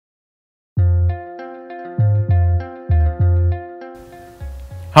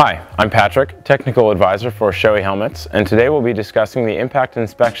Hi, I'm Patrick, Technical Advisor for Shoei Helmets, and today we'll be discussing the impact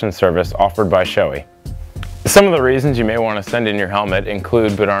inspection service offered by Shoei. Some of the reasons you may want to send in your helmet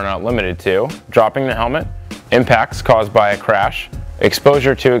include, but are not limited to, dropping the helmet, impacts caused by a crash,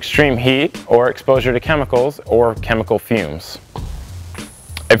 exposure to extreme heat, or exposure to chemicals or chemical fumes.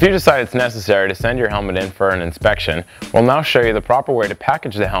 If you decide it's necessary to send your helmet in for an inspection, we'll now show you the proper way to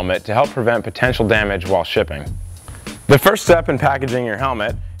package the helmet to help prevent potential damage while shipping. The first step in packaging your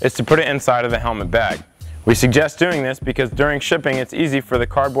helmet is to put it inside of the helmet bag. We suggest doing this because during shipping it's easy for the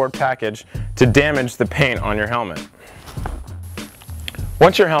cardboard package to damage the paint on your helmet.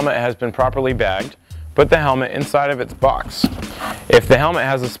 Once your helmet has been properly bagged, put the helmet inside of its box. If the helmet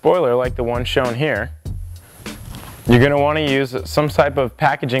has a spoiler like the one shown here, you're going to want to use some type of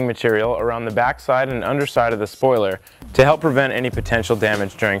packaging material around the back side and underside of the spoiler to help prevent any potential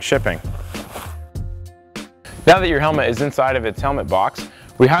damage during shipping. Now that your helmet is inside of its helmet box,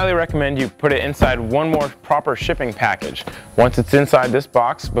 we highly recommend you put it inside one more proper shipping package. Once it's inside this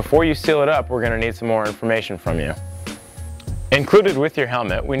box, before you seal it up, we're going to need some more information from you. Included with your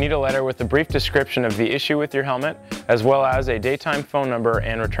helmet, we need a letter with a brief description of the issue with your helmet, as well as a daytime phone number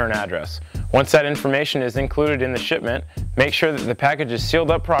and return address. Once that information is included in the shipment, make sure that the package is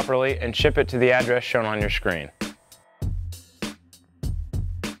sealed up properly and ship it to the address shown on your screen.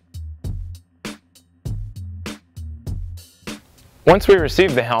 Once we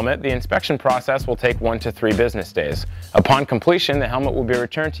receive the helmet, the inspection process will take 1 to 3 business days. Upon completion, the helmet will be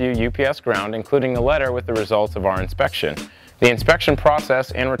returned to you UPS ground, including a letter with the results of our inspection. The inspection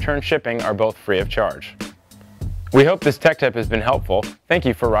process and return shipping are both free of charge. We hope this tech tip has been helpful. Thank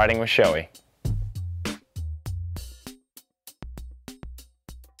you for riding with Shoei.